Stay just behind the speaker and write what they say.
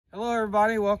Hello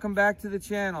everybody, welcome back to the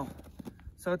channel.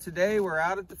 So today we're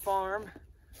out at the farm.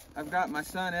 I've got my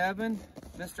son Evan,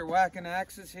 Mr. Whackin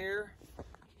Axes here,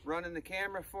 running the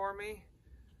camera for me.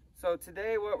 So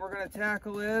today what we're going to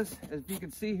tackle is, as you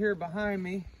can see here behind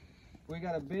me, we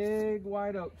got a big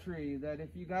white oak tree that if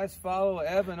you guys follow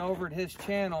Evan over at his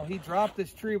channel, he dropped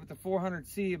this tree with the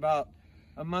 400C about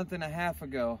a month and a half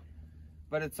ago.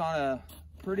 But it's on a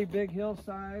pretty big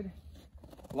hillside,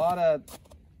 a lot of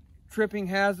tripping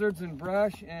hazards and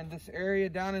brush, and this area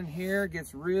down in here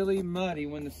gets really muddy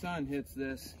when the sun hits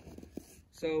this.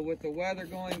 So with the weather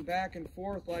going back and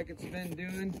forth like it's been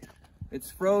doing,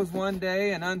 it's froze one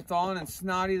day and unthawing and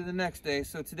snotty the next day.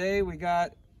 So today we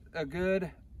got a good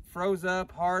froze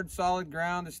up, hard, solid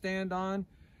ground to stand on.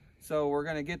 So we're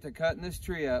gonna get to cutting this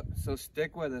tree up. So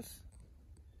stick with us.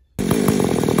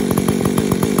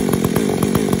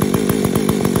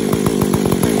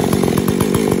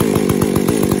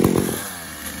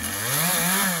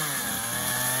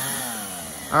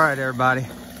 All right, everybody,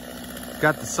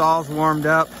 got the saws warmed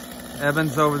up.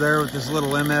 Evan's over there with his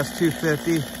little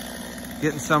MS-250,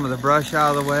 getting some of the brush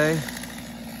out of the way,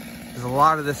 because a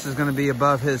lot of this is going to be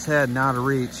above his head and out of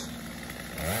reach.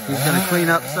 He's going to clean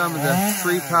up some of the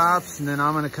tree tops, and then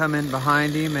I'm going to come in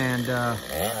behind him and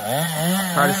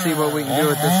try to see what we can do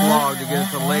with this log to get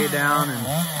it to lay down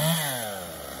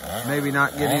and maybe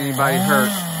not get anybody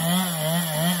hurt.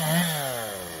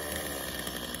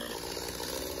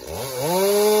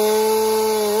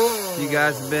 You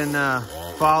guys have been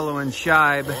following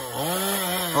Shibe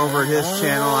over at his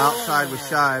channel, Outside with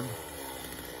Shibe.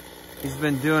 He's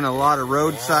been doing a lot of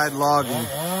roadside logging.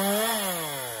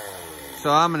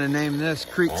 So I'm going to name this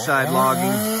creekside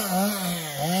logging.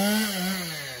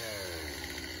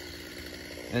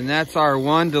 And that's our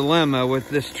one dilemma with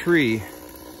this tree.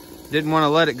 Didn't want to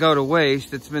let it go to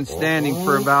waste. It's been standing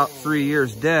for about 3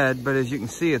 years dead, but as you can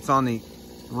see, it's on the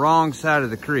wrong side of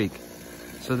the creek.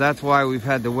 So that's why we've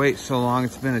had to wait so long.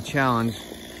 It's been a challenge.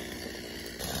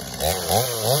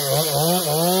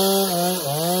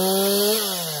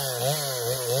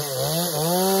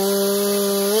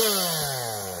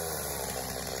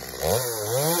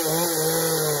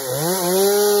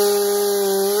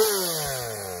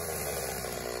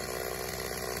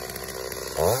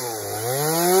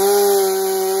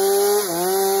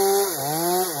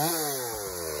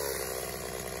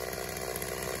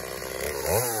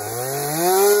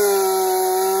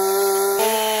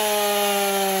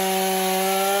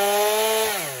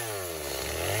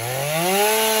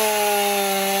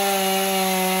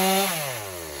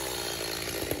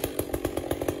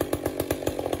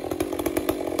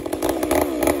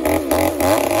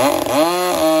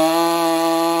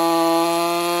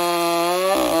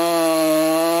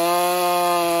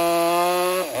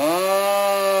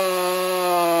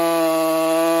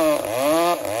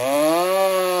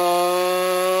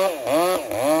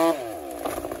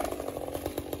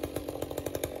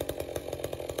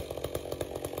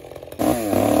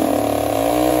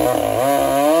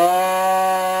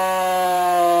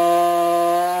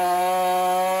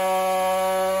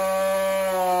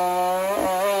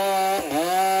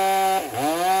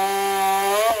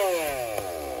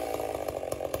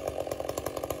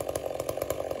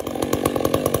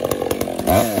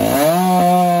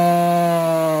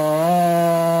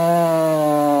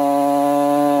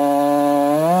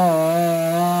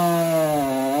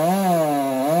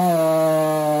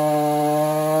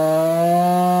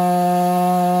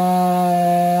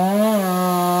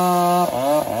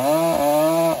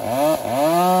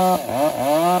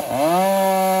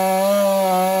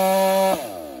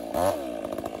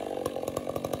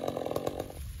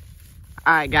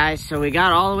 Alright guys, so we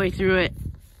got all the way through it,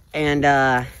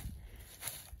 and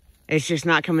it's just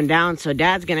not coming down, so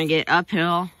Dad's gonna get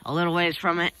uphill a little ways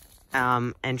from it,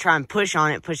 and try and push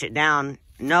on it, push it down.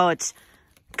 No, it's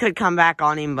could come back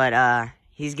on him, but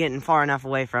he's getting far enough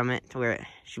away from it to where it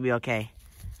should be okay.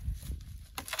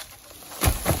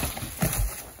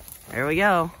 There we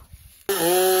go.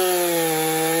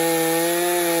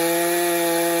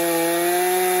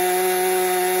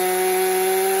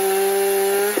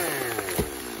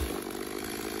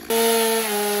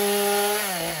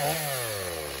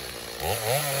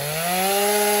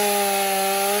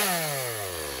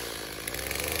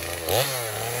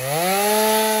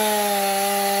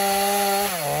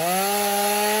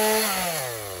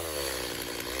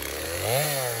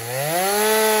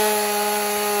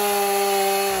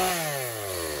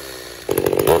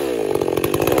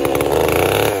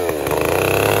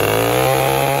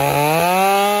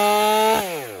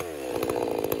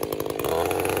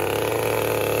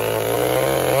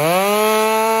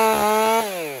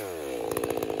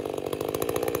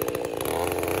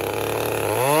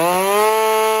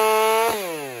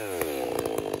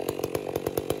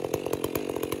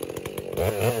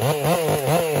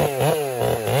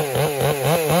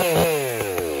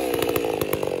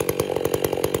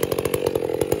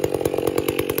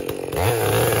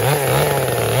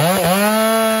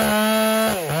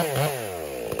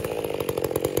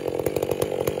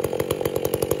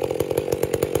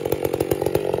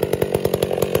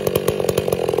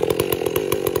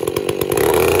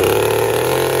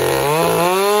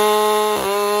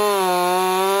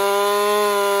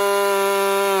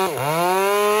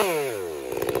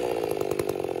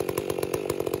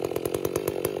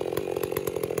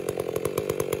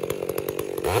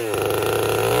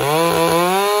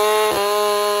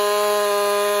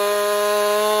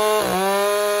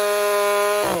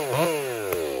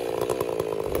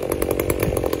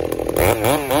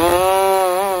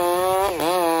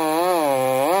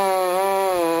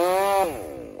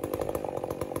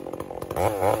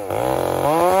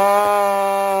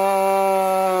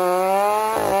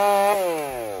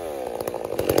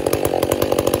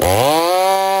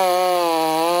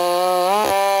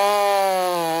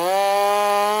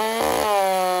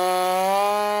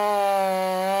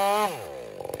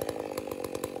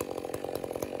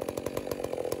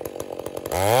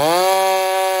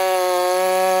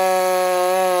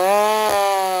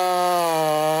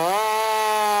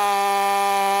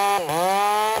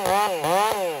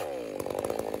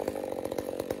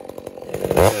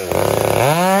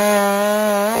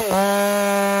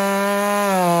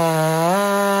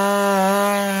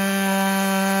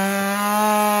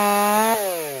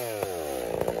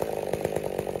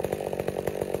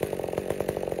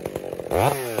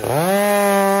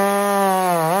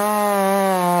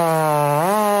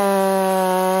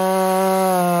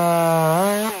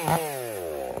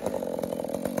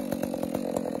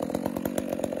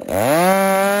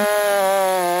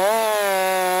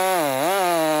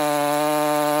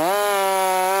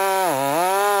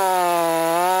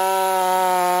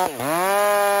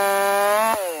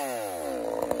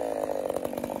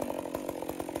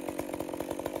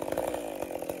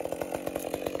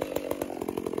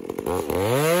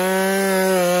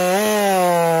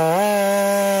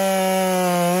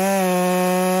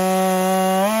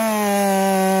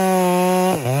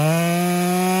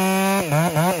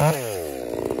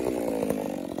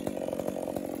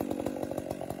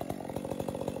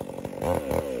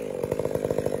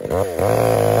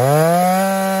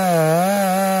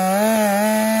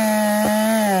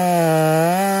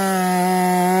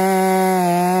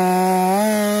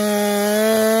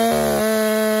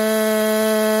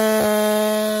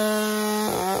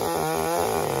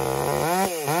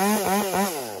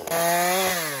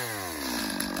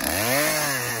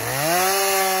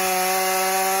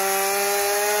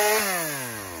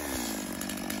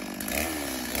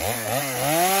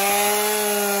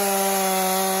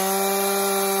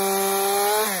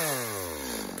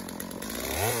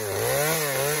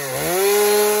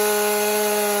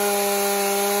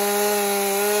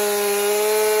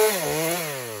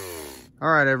 All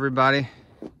right, everybody.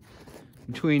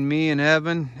 Between me and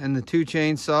Evan and the 2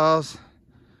 chainsaws,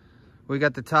 we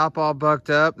got the top all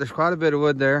bucked up. There's quite a bit of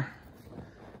wood there.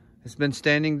 It's been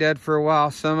standing dead for a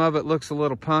while. Some of it looks a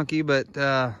little punky, but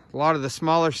a lot of the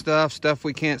smaller stuff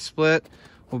we can't split,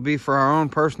 will be for our own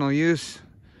personal use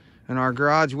in our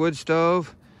garage wood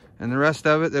stove, and the rest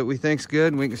of it that we think's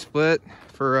good and we can split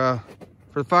for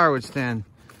the firewood stand.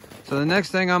 So the next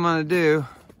thing I'm gonna do,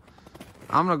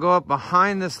 I'm gonna go up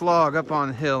behind this log up on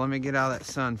the hill. Let me get out of that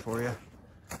sun for you.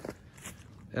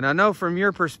 And I know from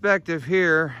your perspective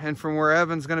here and from where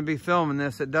Evan's gonna be filming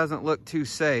this, it doesn't look too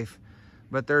safe,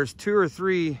 but there's 2 or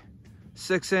 3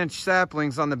 6-inch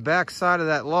saplings on the back side of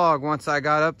that log. Once I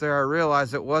got up there, I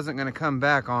realized it wasn't gonna come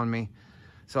back on me.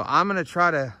 So I'm gonna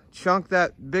try to chunk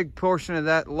that big portion of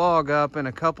that log up in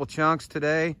a couple chunks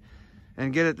today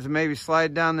and get it to maybe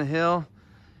slide down the hill.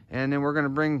 And then we're gonna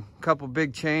bring a couple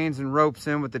big chains and ropes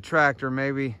in with the tractor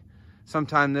maybe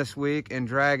sometime this week and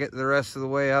drag it the rest of the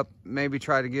way up, maybe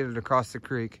try to get it across the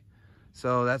creek.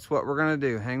 So that's what we're gonna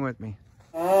do. Hang with me.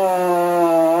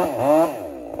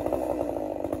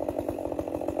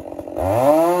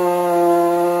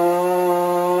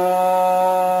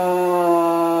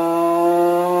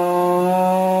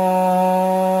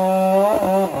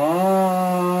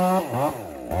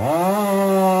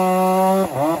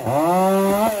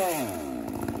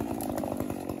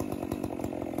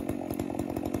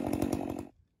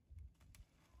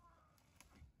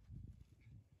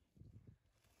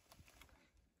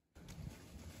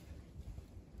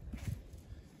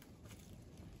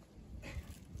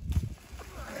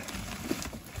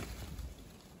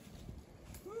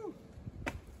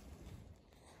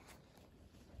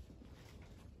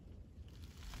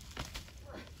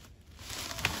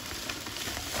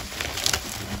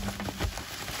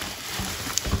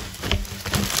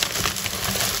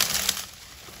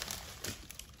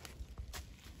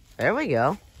 There we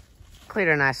go. Cleared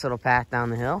a nice little path down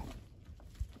the hill.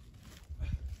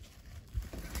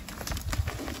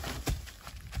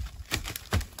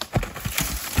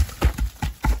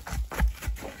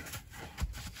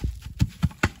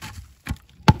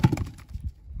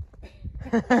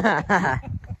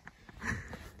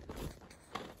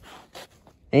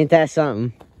 Ain't that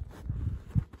something?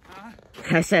 Huh?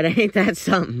 I said, ain't that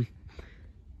something?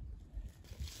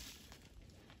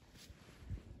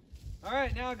 All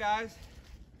right, now guys,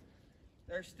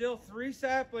 there's still 3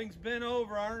 saplings bent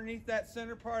over underneath that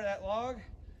center part of that log.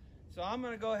 So I'm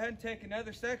gonna go ahead and take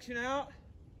another section out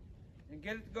and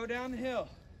get it to go down the hill.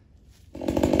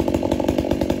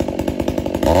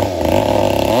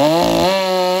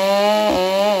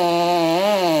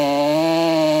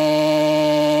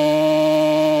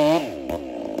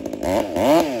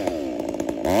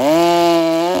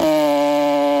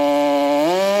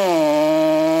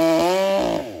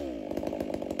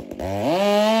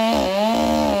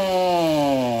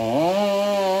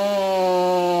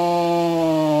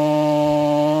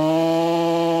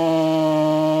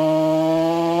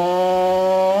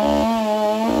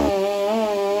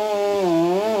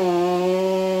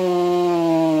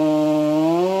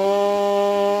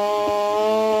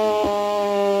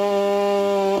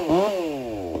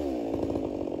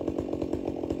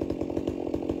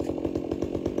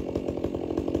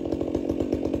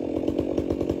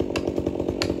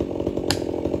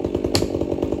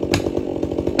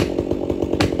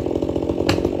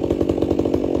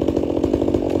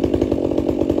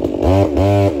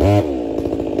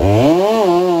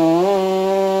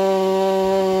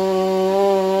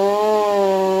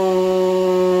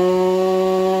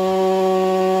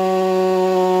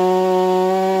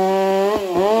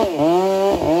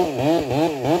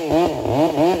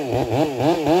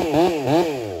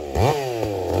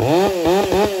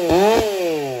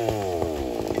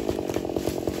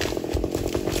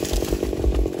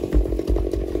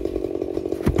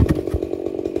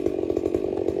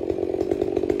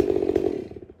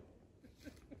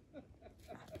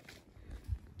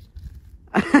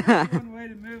 one way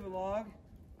to move a log.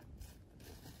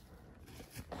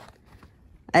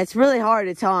 It's really hard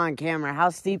to tell on camera how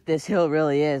steep this hill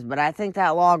really is, but I think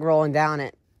that log rolling down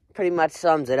it pretty much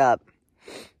sums it up.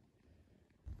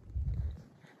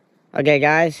 Okay,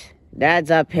 guys,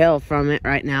 Dad's uphill from it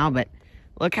right now, but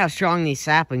look how strong these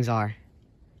saplings are.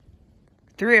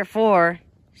 3 or 4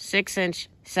 6-inch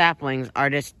saplings are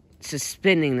just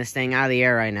suspending this thing out of the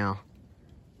air right now.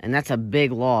 And that's a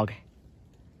big log.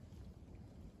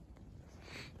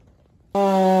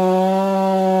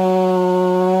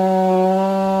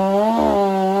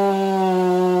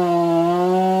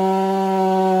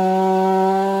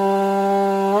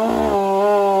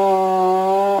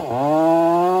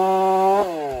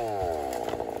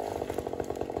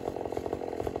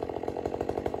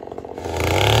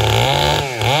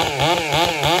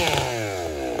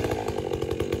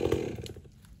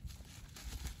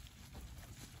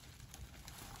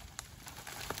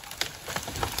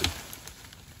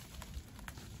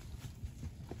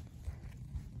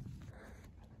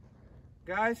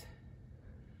 Guys,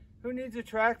 who needs a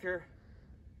tractor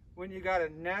when you got a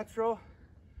natural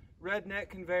redneck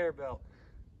conveyor belt?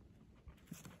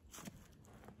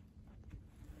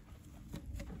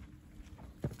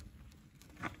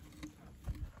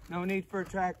 No need for a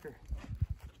tractor.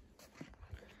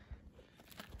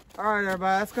 All right,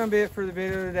 everybody, that's going to be it for the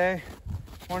video today.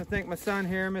 I want to thank my son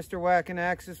here, Mr. Whackin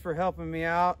Axes, for helping me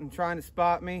out and trying to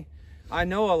spot me. I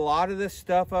know a lot of this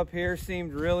stuff up here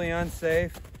seemed really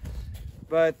unsafe.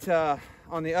 But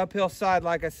on the uphill side,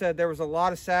 like I said, there was a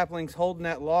lot of saplings holding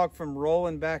that log from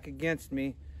rolling back against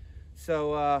me.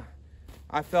 So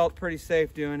I felt pretty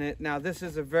safe doing it. Now, this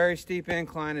is a very steep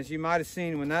incline, as you might have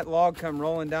seen when that log come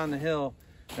rolling down the hill.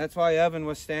 That's why Evan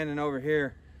was standing over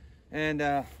here. And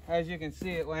as you can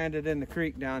see, it landed in the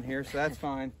creek down here, so that's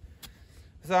fine.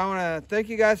 So I want to thank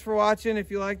you guys for watching.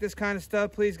 If you like this kind of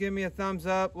stuff, please give me a thumbs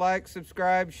up, like,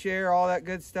 subscribe, share, all that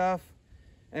good stuff.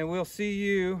 And we'll see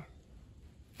you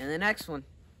in the next one.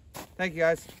 Thank you,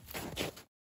 guys.